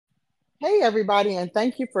Hey, everybody, and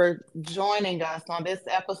thank you for joining us on this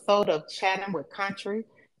episode of Chatting with Country.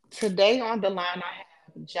 Today on the line, I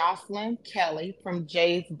have Joslyn Kelly from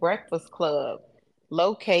Jay's Breakfast Club,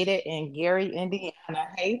 located in Gary, Indiana.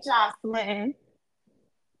 Hey, Joslyn,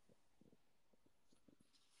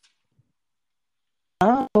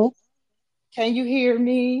 Oh, can you hear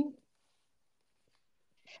me?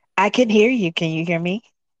 I can hear you. Can you hear me?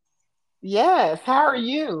 Yes, how are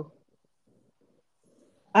you?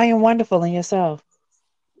 I am wonderful in yourself.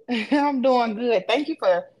 I'm doing good. Thank you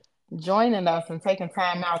for joining us and taking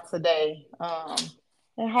time out today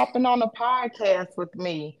and hopping on the podcast with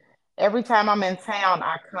me. Every time I'm in town,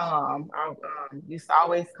 I come. I used to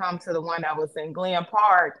always come to the one that was in Glen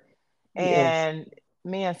Park, Yes. and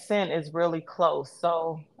me and Sin is really close.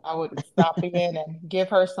 So I would stop in and give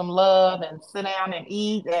her some love and sit down and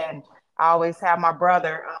eat. And I always have my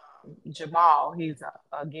brother, Jamal, he's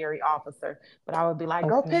a Gary officer, but I would be like,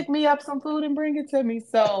 go Okay. pick me up some food and bring it to me.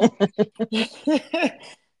 So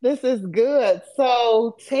this is good.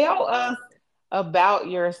 So tell us about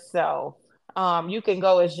yourself. You can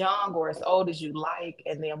go as young or as old as you like,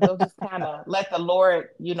 and then we'll just kind of let the Lord,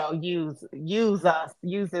 use us,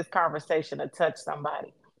 use this conversation to touch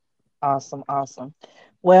somebody. Awesome. Awesome.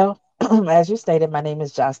 Well, as you stated, my name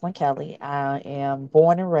is Jocelyn Kelly. I am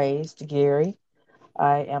born and raised Gary.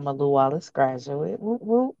 I am a Lew Wallace graduate.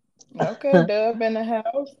 Whoop, Okay, whoop. Dub in the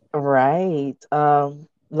house. Right.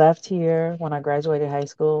 Left here when I graduated high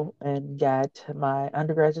school and got my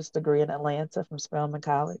undergraduate degree in Atlanta from Spelman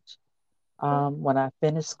College. Okay. When I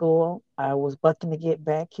finished school, I was bucking to get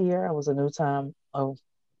back here. I was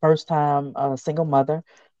first time single mother,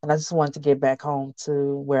 and I just wanted to get back home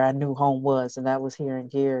to where I knew home was, and that was here in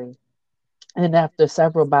Gary. And after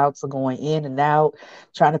several bouts of going in and out,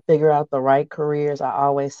 trying to figure out the right careers, I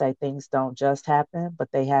always say things don't just happen,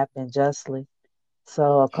 but they happen justly.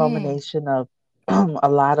 So a Mm, culmination of a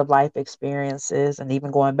lot of life experiences and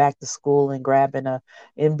even going back to school and grabbing a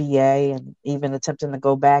MBA and even attempting to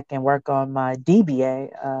go back and work on my DBA.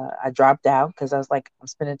 I dropped out because I was like, I'm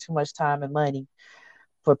spending too much time and money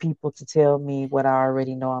for people to tell me what I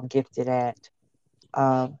already know I'm gifted at.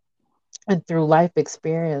 Um, and through life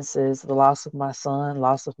experiences, the loss of my son,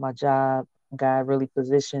 loss of my job, God really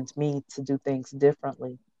positioned me to do things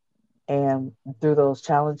differently. And through those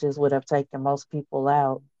challenges would have taken most people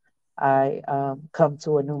out. I come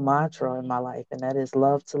to a new mantra in my life, and that is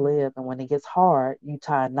love to live. And when it gets hard, you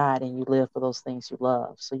tie a knot and you live for those things you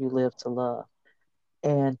love. So you live to love.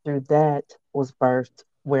 And through that was birthed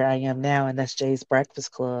where I am now, and that's Jay's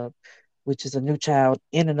Breakfast Club, which is a new child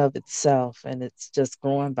in and of itself. And it's just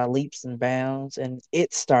growing by leaps and bounds, and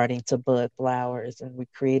it's starting to bud flowers. And we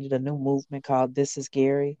created a new movement called This is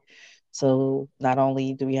Gary. So not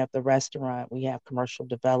only do we have the restaurant, we have commercial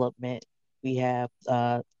development. We have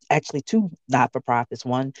actually two not for profits,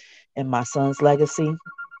 one in my son's legacy,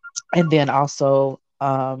 and then also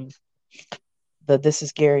the This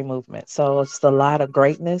is Gary movement. So it's a lot of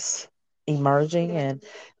greatness emerging, and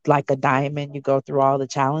like a diamond, you go through all the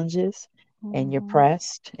challenges and you're hmm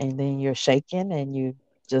pressed, and then you're shaken, and you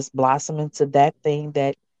just blossom into that thing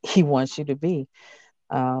that he wants you to be.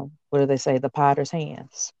 What do they say? The potter's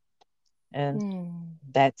hands. And mm.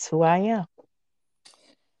 that's who I am.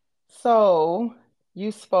 So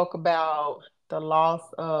you spoke about the loss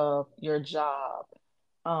of your job.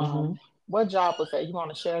 Hmm. What job was that? You want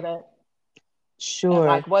to share that? And Sure,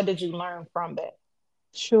 like, what did you learn from that?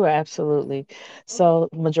 sure, absolutely. So,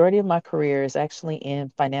 majority of my career is actually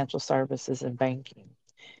in financial services and banking.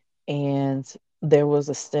 And there was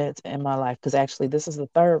a stint in my life because actually this is the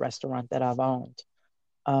third restaurant that I've owned.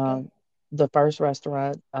 Okay. Um, the first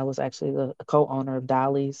restaurant, I was actually the co-owner of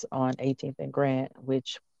Dolly's on 18th and Grant,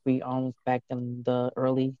 which we owned back in the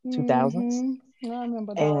early 2000s. Mm-hmm. I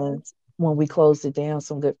remember And Dolly's. when we closed it down,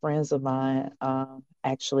 some good friends of mine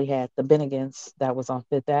actually had the Bennigan's that was on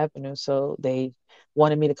Fifth Avenue. So they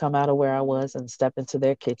wanted me to come out of where I was and step into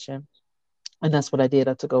their kitchen. And that's what I did.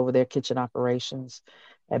 I took over their kitchen operations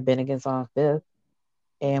at Bennigan's on Fifth.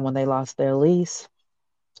 And when they lost their lease,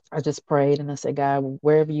 I just prayed and I said, God,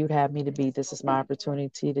 wherever you'd have me to be, this is my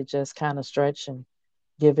opportunity to just kind of stretch and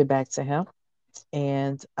give it back to Him.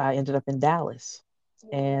 And I ended up in Dallas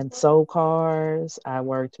and sold cars. I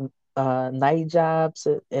worked night jobs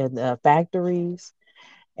in factories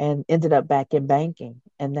and ended up back in banking.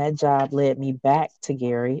 And that job led me back to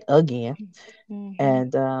Gary again. Mm-hmm.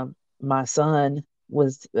 And my son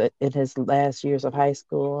was in his last years of high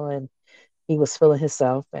school, and he was feeling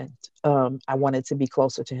himself. And I wanted to be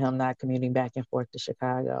closer to him, not commuting back and forth to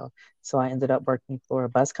Chicago. So I ended up working for a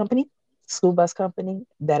bus company, school bus company,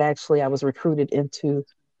 that actually I was recruited into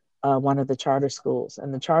one of the charter schools.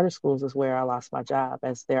 And the charter schools is where I lost my job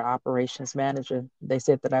as their operations manager. They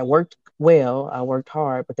said that I worked well, I worked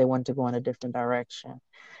hard, but they wanted to go in a different direction,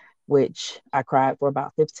 which I cried for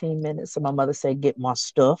about 15 minutes. So my mother said, "Get my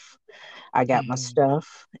stuff." I got my Mhm.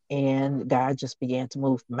 stuff, and God just began to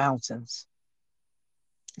move mountains.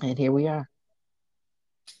 And here we are.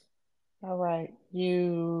 All right.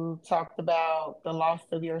 You talked about the loss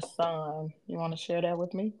of your son. You want to share that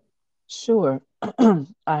with me? Sure. I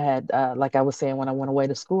had, like I was saying, when I went away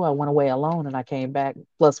to school, I went away alone and I came back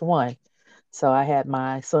plus one. So I had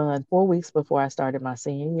my son 4 weeks before I started my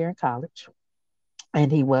senior year in college.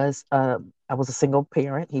 And I was a single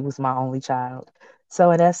parent. He was my only child.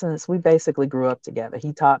 So in essence, we basically grew up together.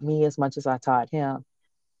 He taught me as much as I taught him.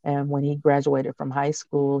 And when he graduated from high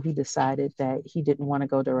school, he decided that he didn't want to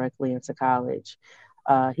go directly into college.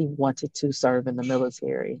 He wanted to serve in the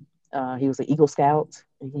military. He was an Eagle Scout.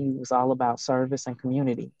 He was all about service and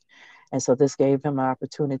community. And so this gave him an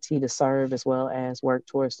opportunity to serve as well as work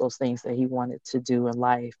towards those things that he wanted to do in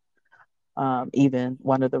life. Even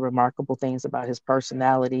one of the remarkable things about his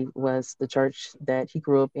personality was the church that he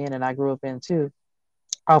grew up in and I grew up in too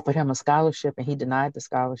offered him a scholarship and he denied the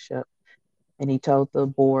scholarship. And he told the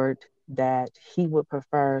board that he would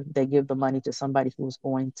prefer they give the money to somebody who was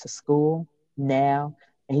going to school now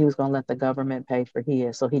and he was going to let the government pay for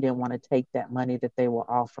his. So he didn't want to take that money that they were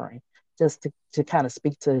offering just to kind of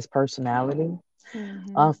speak to his personality.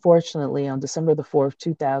 Mm-hmm. Unfortunately, on December the 4th,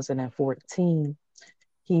 2014,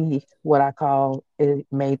 he, what I call, it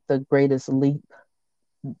made the greatest leap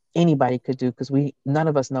anybody could do because none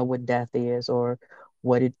of us know what death is or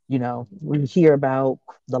what it, we hear about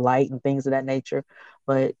the light and things of that nature.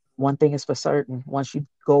 But one thing is for certain, once you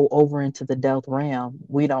go over into the death realm,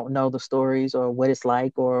 we don't know the stories or what it's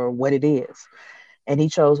like or what it is. And he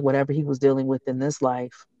chose whatever he was dealing with in this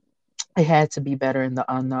life. It had to be better in the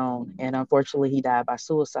unknown. And unfortunately, he died by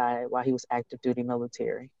suicide while he was active duty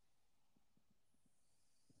military.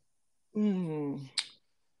 Mm.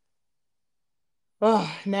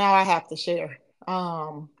 Oh, now I have to share.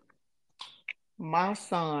 Um, my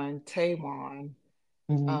son Tavon,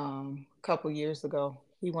 Mm-hmm, a couple years ago,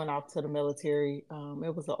 he went off to the military.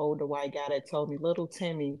 It was an older white guy that told me little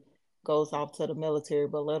Timmy goes off to the military,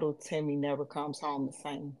 but little Timmy never comes home the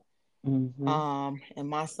same. mm-hmm, And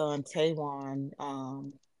my son Tavon,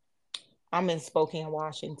 I'm in Spokane,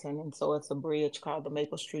 Washington, and so it's a bridge called the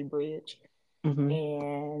Maple Street Bridge. mm-hmm,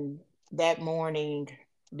 And that morning,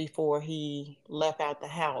 before he left out the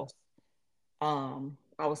house,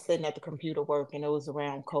 I was sitting at the computer working. It was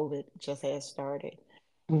around COVID just had started,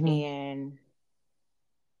 mm-hmm, and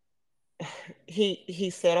he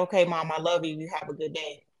said, "Okay, mom, I love you. You have a good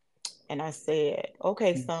day." And I said,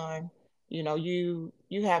 "Okay, son,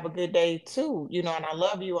 you have a good day too. And I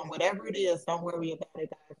love you, and whatever it is, don't worry about it.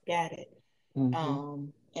 God's got it." mm-hmm,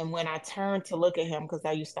 And when I turned to look at him, because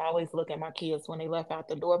I used to always look at my kids when they left out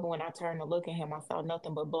the door, but when I turned to look at him, I saw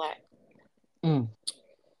nothing but black. mm-hmm,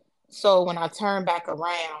 So when I turned back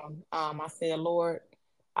around, I said, Lord,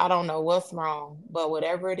 I don't know what's wrong, but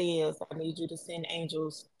whatever it is, I need you to send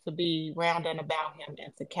angels to be round and about him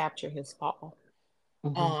and to capture his fall.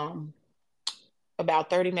 mm-hmm, Um, about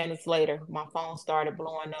 30 minutes later, my phone started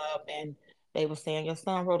blowing up and they were saying your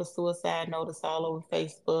son wrote a suicide notice all over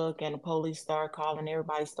Facebook and the police started calling,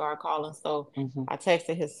 everybody started calling. So mm-hmm, I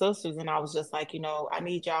texted his sisters and I was just like, I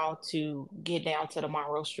need y'all to get down to the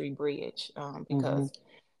Monroe Street Bridge mm-hmm, because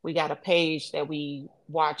we got a page that we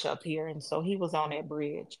watch up here. And so he was on that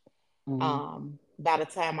bridge. mm-hmm, By the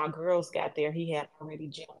time my girls got there, he had already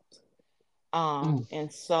jumped. mm-hmm,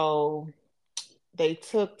 And so they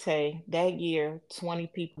took Tay that year. 20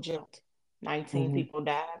 people jumped, 19 mm-hmm, people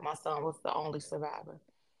died. My son was the only survivor.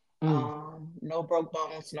 mm. No broke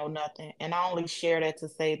bones, no nothing. And I only share that to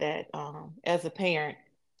say that as a parent,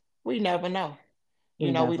 we never know. We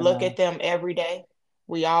We never look know. at them every day.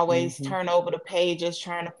 We always Mm-hmm, turn over the pages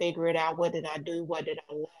trying to figure it out. What did I do? What did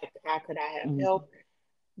I lack? How could I have mm-hmm, helped?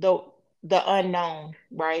 The the unknown,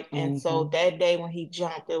 right? And so mm-hmm, that day when he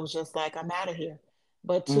jumped, it was just like I'm out of here.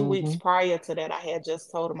 But 2 weeks mm-hmm, prior to that, I had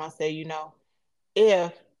just told him, I said,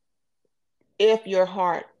 if if your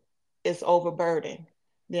heart is overburdened,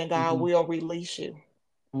 then God mm-hmm, will release you.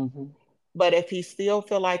 mm-hmm, But if he still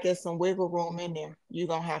feel like there's some wiggle room in there, you're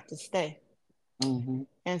gonna have to stay. mm-hmm,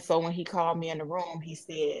 And so when he called me in the room, he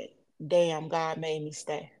said, "Damn, God made me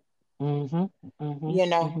stay." mm-hmm, mm-hmm,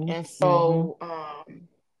 mm-hmm, And mm-hmm, so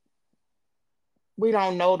we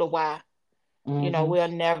don't know the why. mm-hmm. We'll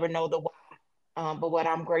never know the why. But what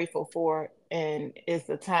I'm grateful for and is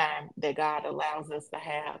the time that God allows us to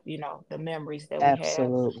have, the memories that we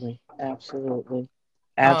have. Absolutely, absolutely,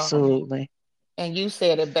 Um, absolutely. And you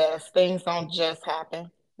said it best. Things don't just happen;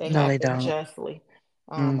 they No, they happen don't. justly.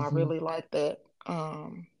 I Hmm. really like that.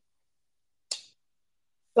 Um,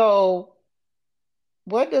 so,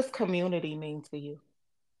 what does community mean to you?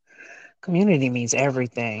 Community means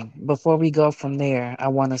everything. Before we go from there, I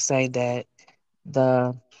want to say that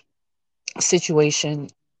the situation,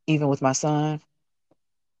 even with my son,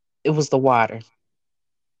 it was the water.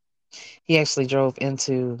 He actually drove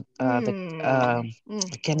into the Hmm.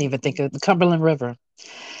 I can't even think Mm-hmm. of the Cumberland River.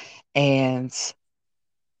 And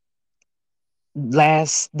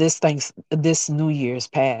this New Year's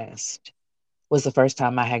past was the first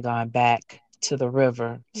time I had gone back to the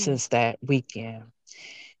river since that weekend.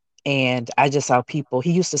 And I just saw people.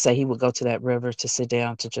 He used to say he would go to that river to sit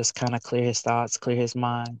down to just kind of clear his thoughts, clear his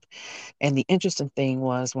mind. And the interesting thing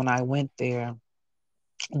was when I went there,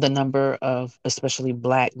 the number of especially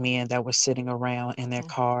black men that were sitting around in their Mm-hmm.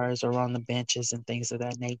 cars or on the benches and things of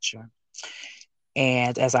that nature.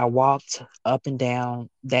 And as I walked up and down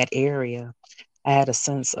that area, I had a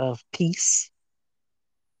sense of peace.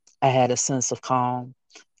 I had a sense of calm.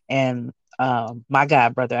 And my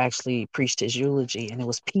god brother actually preached his eulogy, and it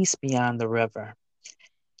was peace beyond the river.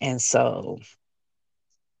 And so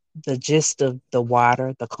the gist of the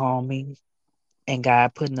water, the calming, and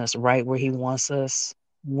God putting us right where He wants us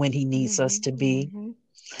when He needs us to be. Mm-hmm.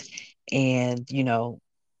 And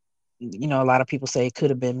a lot of people say it could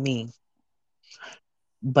have been me,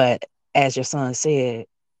 but as your son said,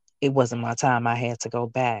 it wasn't my time. I had to go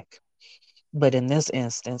back. But in this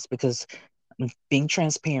instance, because being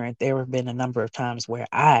transparent, there have been a number of times where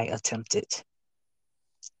I attempted,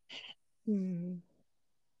 Mm-hmm.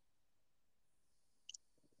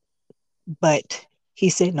 but He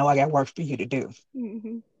said, "No, I got work for you to do."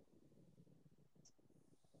 Mm-hmm.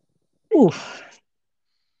 Oof.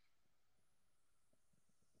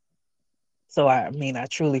 So I mean, I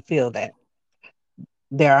truly feel that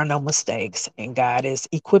there are no mistakes, and God is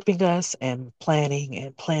equipping us and planting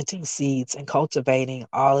and planting seeds and cultivating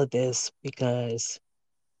all of this because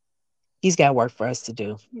He's got work for us to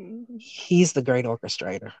do. Mm-hmm. He's the great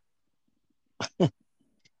orchestrator,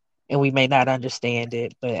 and we may not understand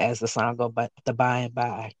it, but as the song go, but the by and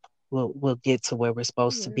by, we'll get to where we're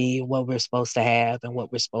supposed to Yeah. be, what we're supposed to have, and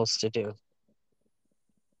what we're supposed to do.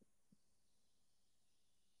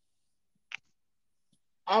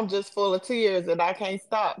 I'm just full of tears and I can't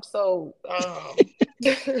stop. So, I'm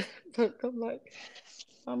like,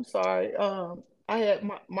 I'm sorry. I had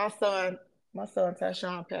my son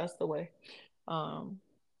Tashawn passed away um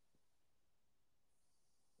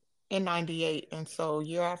in '98, and so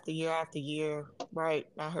year after year after year, right?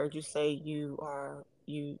 I heard you say you're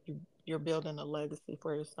building a legacy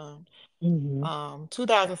for your son. Hmm.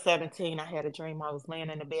 2017, I had a dream. I was laying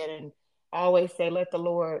in the bed and I always say, let the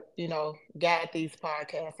Lord, guide these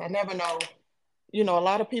podcasts. I never know. A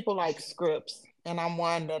lot of people like scripts, and I'm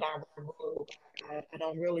one that I wrote. I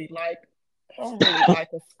don't really like. I don't really like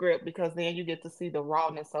a script because then you get to see the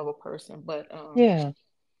rawness of a person. But Yeah.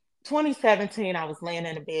 2017, I was laying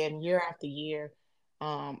in the bed, and year after year,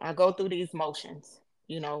 I go through these motions.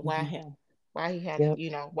 Why Hmm. him? Why he had?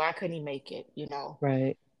 Yep. Why couldn't he make it?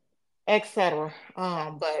 Right. Etc.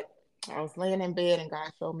 But I was laying in bed, and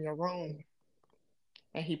God showed me a room,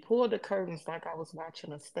 and He pulled the curtains like I was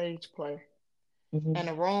watching a stage play, Hmm. and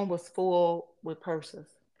the room was full with purses.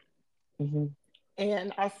 Hmm.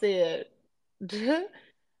 And I said,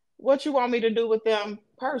 what you want me to do with them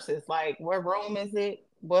purses? Like, what room is it?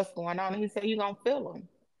 What's going on? And he said, you going to fill them.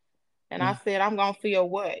 And I said, I'm going to feel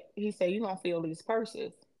what? He said, you going to fill these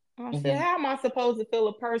purses. And I said, Hmm. how am I supposed to fill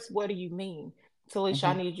a purse? What do you mean? Talisha,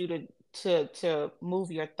 I Hmm. need you to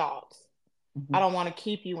move your thoughts. I Hmm. don't want to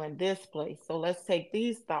keep you in this place. So let's take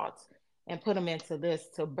these thoughts and put them into this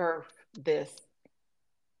to birth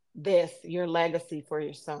your legacy for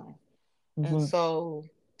your son. And Hmm. so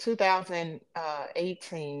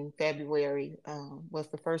 2018 February was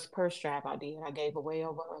the first purse drive I did. I gave away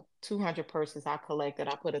over 200 purses I collected.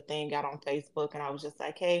 I put a thing out on Facebook and I was just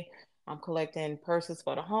like, hey, I'm collecting purses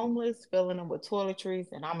for the homeless, filling them with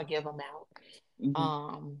toiletries, and I'm gonna give them out. Hmm.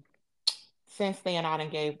 Um, since then, I done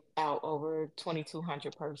gave out over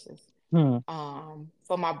 2,200 purses. Hmm.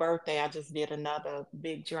 For my birthday, I just did another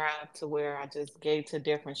big drive to where I just gave to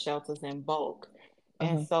different shelters in bulk.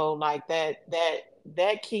 And Uh-huh. so like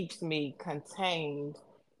that keeps me contained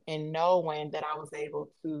in knowing that I was able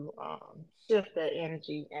to shift that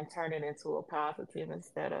energy and turn it into a positive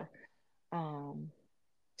instead of um,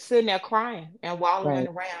 sitting there crying and wallowing Right.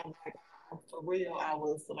 around like for real I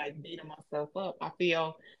was like beating myself up. I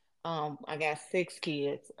feel I got 6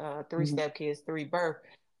 kids, three Hmm. step kids, three birth.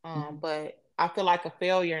 Hmm. But I feel like a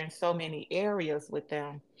failure in so many areas with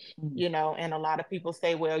them, Mm. you know. And a lot of people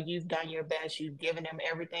say, well, you've done your best, you've given them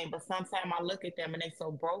everything. But sometimes I look at them and they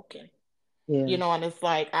so broken, you Yeah, know, and it's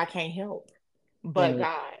like, I can't help but right.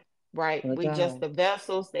 God, right? But We just God. the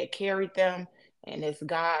vessels that carried them, and it's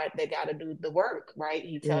God that got to do the work, right?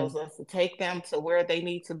 He Yeah, tells us to take them to where they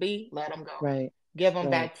need to be, let them go, right, give them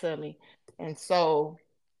right. back to me. And so,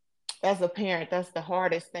 as a parent, that's the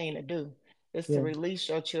hardest thing to do is to Yeah, release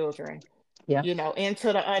your children, yeah. you know,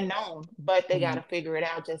 into the unknown, but they got Mm. to figure it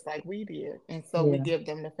out just like we did. And so we Yeah, give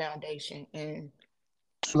them the foundation and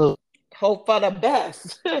absolutely. hope for the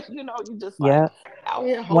best. You know, you just like Yeah. out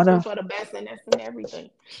here One hoping of for the best, and that's in everything.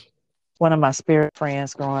 one of my spirit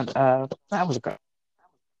friends growing up, I was a girl,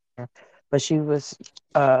 but she was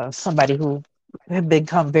somebody who had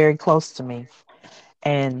become very close to me.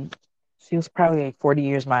 And she was probably like 40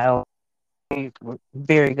 years my old. We were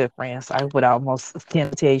very good friends. I would almost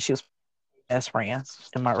tend to tell you she was best friends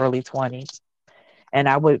in my early 20s. And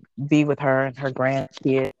I would be with her and her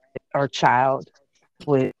grandkid or child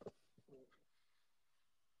with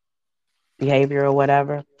behavior or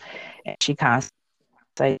whatever. And she constantly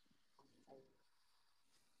say,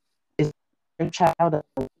 "Is your child?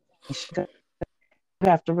 You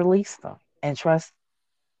have to release them and trust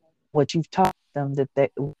what you've taught them that they."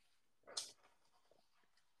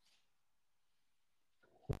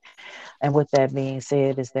 And with that being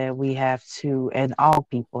said, is that we have to, and all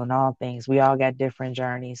people and all things, we all got different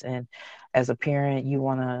journeys. And as a parent, you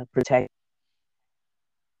want to protect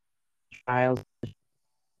your child.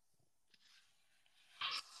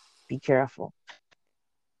 Be careful.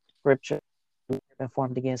 Scripture, "Weapon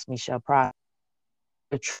formed against me shall prosper."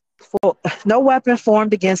 No weapon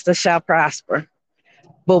formed against us shall prosper.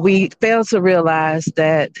 But we fail to realize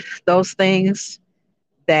that those things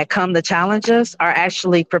that come to challenge us are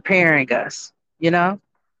actually preparing us, you know,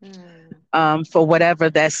 Mm, for whatever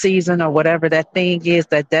that season or whatever that thing is,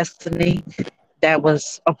 that destiny that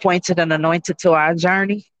was appointed and anointed to our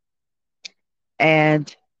journey.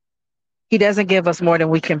 And he doesn't give us more than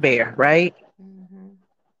we can bear, right? mm-hmm,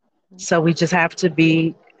 So we just have to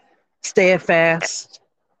be steadfast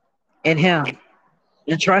in him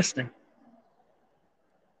and trust him.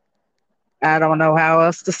 I don't know how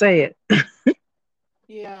else to say it.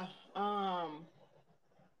 yeah.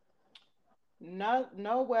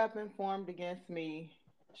 No weapon formed against me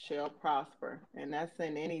shall prosper, and that's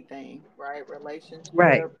in anything, right?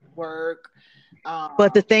 Right. Relationship, work.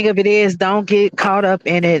 But the Um, thing of it is, don't get caught up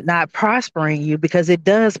in it not prospering you, because it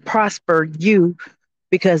does prosper you,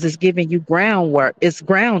 because it's giving you groundwork, it's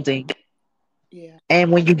grounding. yeah.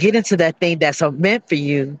 And when you get into that thing that's meant for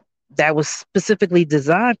you, that was specifically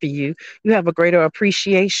designed for you have a greater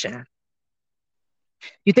appreciation.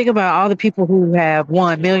 You think about all the people who have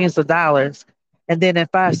won millions of dollars, and then in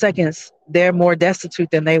 5 seconds, they're more destitute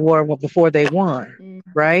than they were before they won,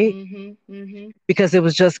 right? Mm-hmm. Mm-hmm. Because it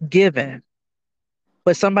was just given.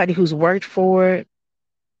 But somebody who's worked for it,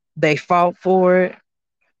 they fought for it,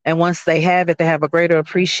 and once they have it, they have a greater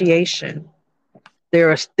appreciation.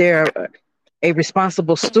 They're a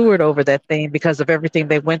responsible steward over that thing because of everything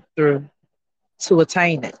they went through to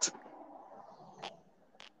attain it.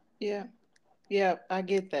 Yeah. Yeah. I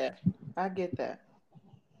get that. I get that.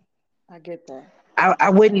 I get that. I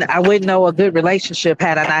wouldn't know a good relationship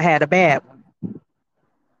had I not had a bad one.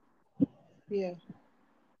 Yeah.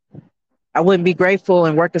 I wouldn't be grateful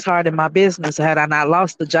and work as hard in my business had I not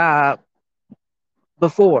lost the job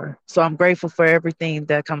before. So I'm grateful for everything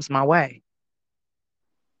that comes my way.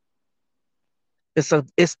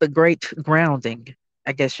 It's the great grounding,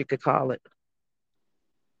 I guess you could call it.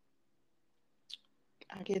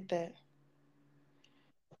 I get that.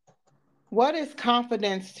 What is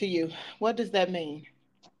confidence to you? What does that mean?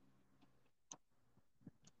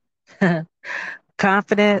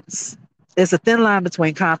 Confidence is a thin line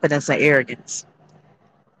between confidence and arrogance.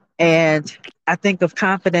 And I think of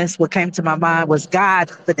confidence, what came to my mind was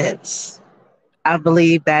Godfidence. I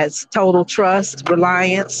believe that's total trust,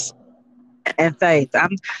 reliance, and faith.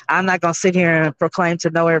 I'm not gonna sit here and proclaim to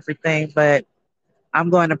know everything, but I'm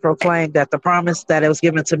going to proclaim that the promise that it was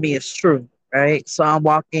given to me is true, right? So I'm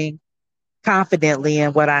walking confidently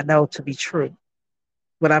in what I know to be true,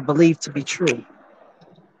 what I believe to be true.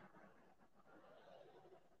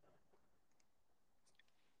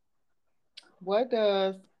 What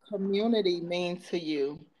does community mean to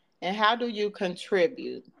you? And how do you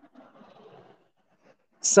contribute?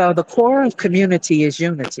 So the core of community is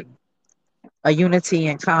unity, a unity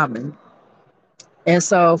in common. And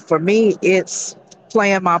so for me, it's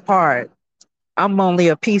playing my part. I'm only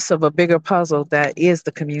a piece of a bigger puzzle that is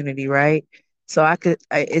the community, right? So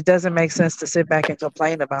it doesn't make sense to sit back and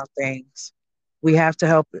complain about things. We have to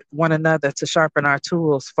help one another to sharpen our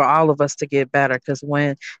tools for all of us to get better. Because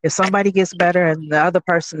if somebody gets better and the other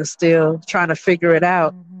person is still trying to figure it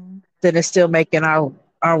out, Mm-hmm. then it's still making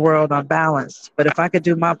our world unbalanced. But if I could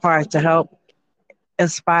do my part to help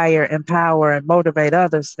inspire, empower, and motivate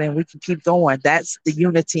others, then we can keep going. That's the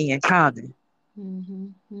unity in common. Mm-hmm.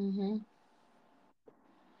 Mm-hmm.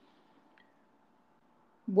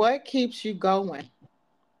 What keeps you going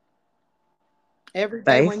every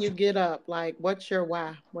day when you Faith, get up? Like, what's your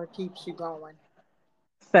why? What keeps you going?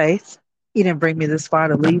 faith. He didn't bring me this far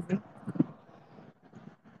to leave me.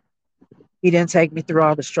 He didn't take me through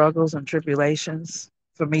all the struggles and tribulations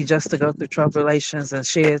for me just to go through tribulations and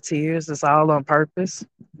shed tears. It's all on purpose.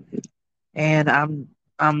 And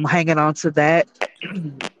I'm hanging on to that,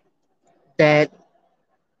 that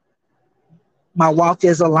my walk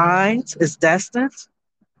is aligned, is destined.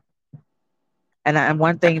 And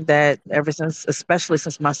one thing that ever since, especially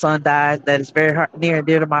since my son died, that is very near and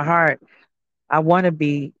dear to my heart, I want to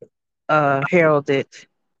be heralded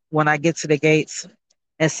when I get to the gates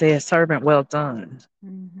and say, servant, well done.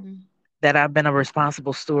 Mm-hmm. That I've been a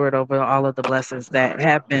responsible steward over all of the blessings that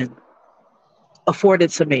have been afforded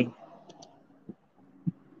to me.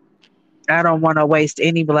 I don't want to waste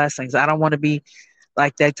any blessings. I don't want to be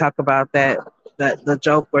like they talk about that the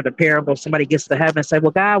joke or the parable. Somebody gets to heaven and say,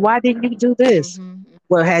 well, God, why didn't you do this? Mm-hmm.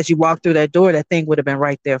 Well, as you walk through that door, that thing would have been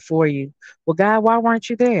right there for you. Well, God, why weren't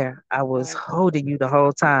you there? I was Right. holding you the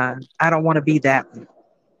whole time. I don't want to be that one.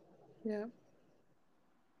 Yeah.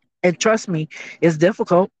 And trust me, it's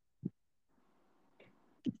difficult.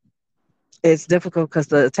 It's difficult because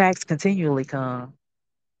the attacks continually come.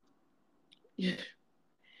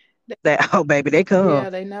 That oh baby, they come. Yeah,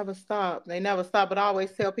 they never stop. They never stop. But I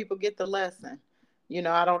always tell people get the lesson.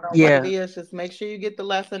 I don't know what it Yeah, is. Just make sure you get the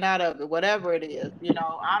lesson out of it, whatever it is.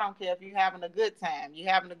 I don't care if you're having a good time. You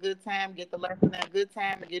having a good time, get the lesson in a good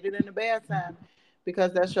time and get it in a bad time,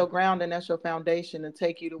 because that's your ground and that's your foundation to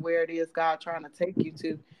take you to where it is God trying to take you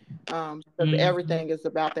to. Because hmm everything is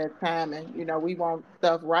about that timing. We want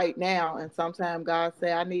stuff right now, and sometimes God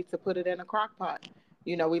say, I need to put it in a crock pot.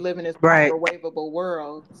 We live in this right, microwavable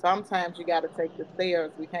world. Sometimes you got to take the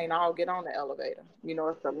stairs. We can't all get on the elevator.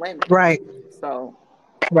 It's a limit. right, So,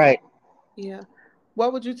 right. yeah.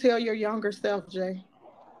 What would you tell your younger self, Jay?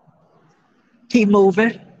 Keep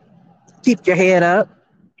moving. Keep your head up.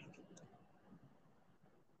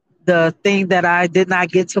 The thing that I did not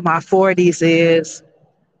get to my 40s is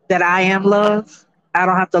that I am love. I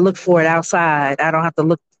don't have to look for it outside. I don't have to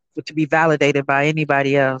look for, to be validated by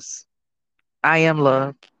anybody else. I am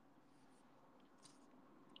love.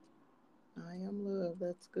 I am love.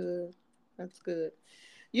 That's good. That's good.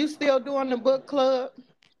 You still doing the book club?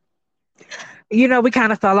 We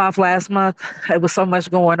kind of fell off last month. It was so much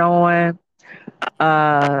going on.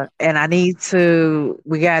 And I need to,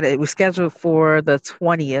 we got it, we scheduled for the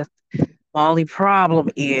 20th. My only problem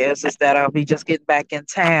is that I'll be just getting back in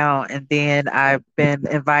town, and then I've been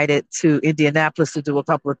invited to Indianapolis to do a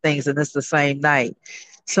couple of things, and it's the same night.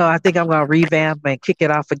 So I think I'm gonna revamp and kick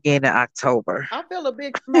it off again in October, I feel a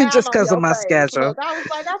big smile just on because of your my face. schedule. Look, I was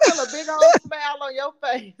like, I feel a big old smile on your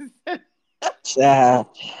face. Yeah,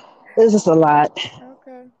 it's just a lot.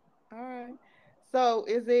 Okay. All right. So,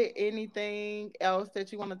 is there anything else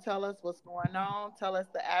that you want to tell us what's going on? Tell us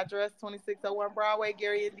the address, 2601 Broadway,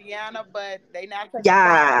 Gary, Indiana, but they not taking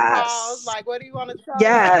phone calls. Yes, Like, what do you want to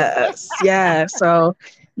tell us? yes, yes. So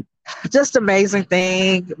just amazing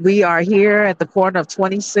thing. We are here at the corner of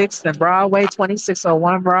 26th and Broadway,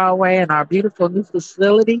 2601 Broadway, in our beautiful new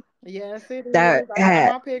facility. Yes, it That is. I got had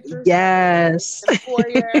my pictures. Yes, yes, in the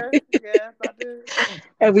foyer. Yes, I do.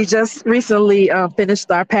 and we just recently finished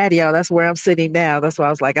our patio. That's where I'm sitting now. That's why I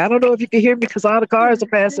was like, I don't know if you can hear me because all the cars are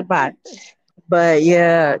passing by. But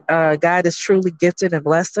yeah, God has truly gifted and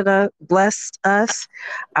blessed us.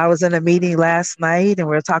 I was in a meeting last night, and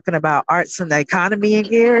we were talking about arts and the economy in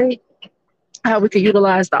Gary, how we could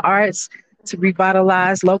utilize the arts to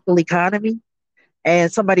revitalize local economy.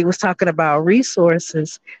 And somebody was talking about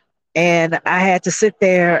resources, and I had to sit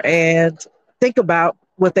there and think about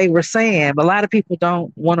what they were saying. A lot of people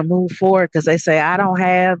don't want to move forward because they say, I don't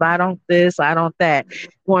have, I don't this, I don't that.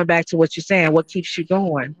 Going back to what you're saying, what keeps you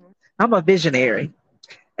going? I'm a visionary.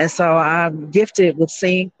 And so I'm gifted with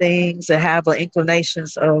seeing things and have an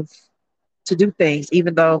inclinations of to do things,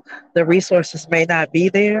 even though the resources may not be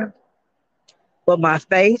there. But my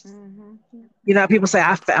faith, Mm-hmm. people say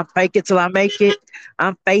I fake it till I make it.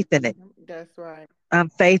 I'm faith in it. That's right. I'm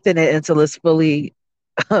faith in it until it's fully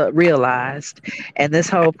realized. And this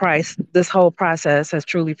whole process has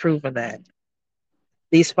truly proven that.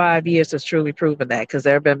 These 5 years has truly proven that because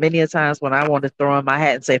there have been many a times when I wanted to throw in my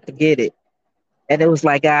hat and say, forget it. And it was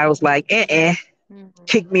like I was like, Mhm.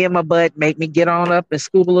 kick me in my butt, make me get on up and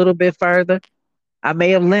scoot a little bit further. I may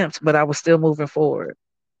have limped, but I was still moving forward.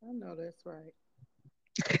 I know that's right.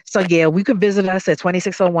 So yeah, we can visit us at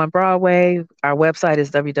 2601 Broadway. Our website is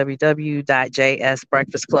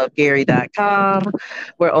www.jsbreakfastclubgary.com.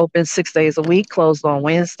 We're open 6 days a week, closed on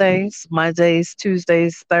Wednesdays, Mondays,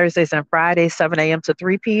 Tuesdays, Thursdays, and Fridays, 7 a.m. to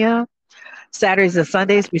 3 p.m. Saturdays and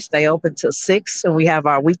Sundays, we stay open till 6. And we have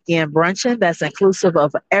our weekend brunching that's inclusive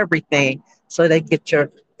of everything. So they get your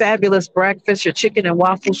fabulous breakfast, your chicken and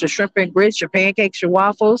waffles, your shrimp and grits, your pancakes, your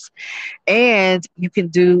waffles, and you can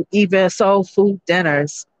do even soul food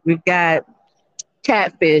dinners. We've got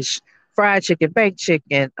catfish, fried chicken, baked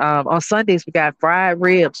chicken. On Sundays, we got fried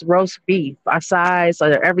ribs, roast beef. Our sides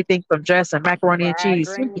are everything from dressing, macaroni and Fried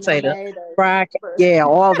cheese, sweet green potato, tomatoes. fried, yeah,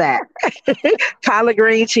 all that. Collard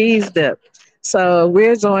green cheese dip. So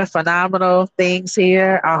we're doing phenomenal things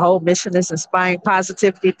here. Our whole mission is inspiring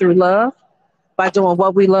positivity through love by doing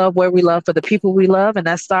what we love, where we love, for the people we love. And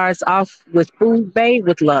that starts off with food made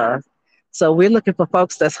with love. So we're looking for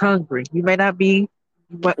folks that's hungry. You may not be,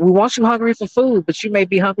 we want you hungry for food, but you may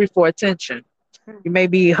be hungry for attention. You may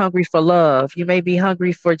be hungry for love. You may be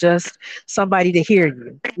hungry for just somebody to hear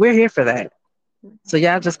you. We're here for that. So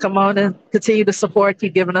y'all just come on and continue to support,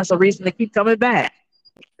 keep giving us a reason to keep coming back.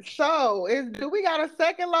 So, is do we got a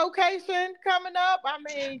second location coming up? I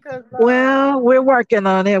mean, cause Well, we're working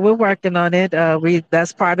on it. We're working on it. We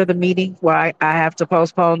That's part of the meeting why I have to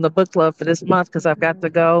postpone the book club for this month because I've got to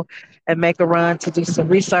go and make a run to do some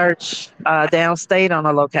research downstate on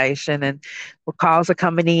a location, and calls are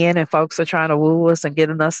coming in, and folks are trying to woo us and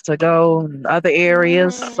getting us to go in other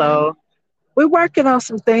areas. mhm. So we're working on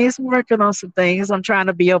some things. We're working on some things. I'm trying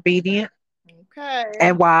to be obedient Okay.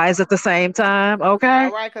 and wise at the same time. All Okay.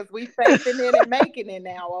 right, cause we faithing it and making it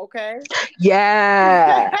now. Okay.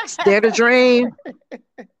 Yes. Dare to dream.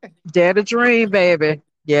 Dare to dream, baby.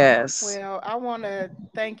 Yes. Well, I want to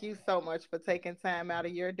thank you so much for taking time out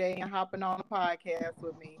of your day and hopping on the podcast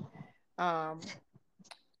with me. Um,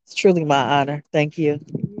 It's truly my honor. Thank you.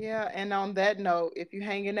 yeah, and on that note, if you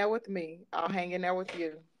hang in there with me, I'll hang in there with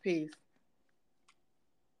you. Peace.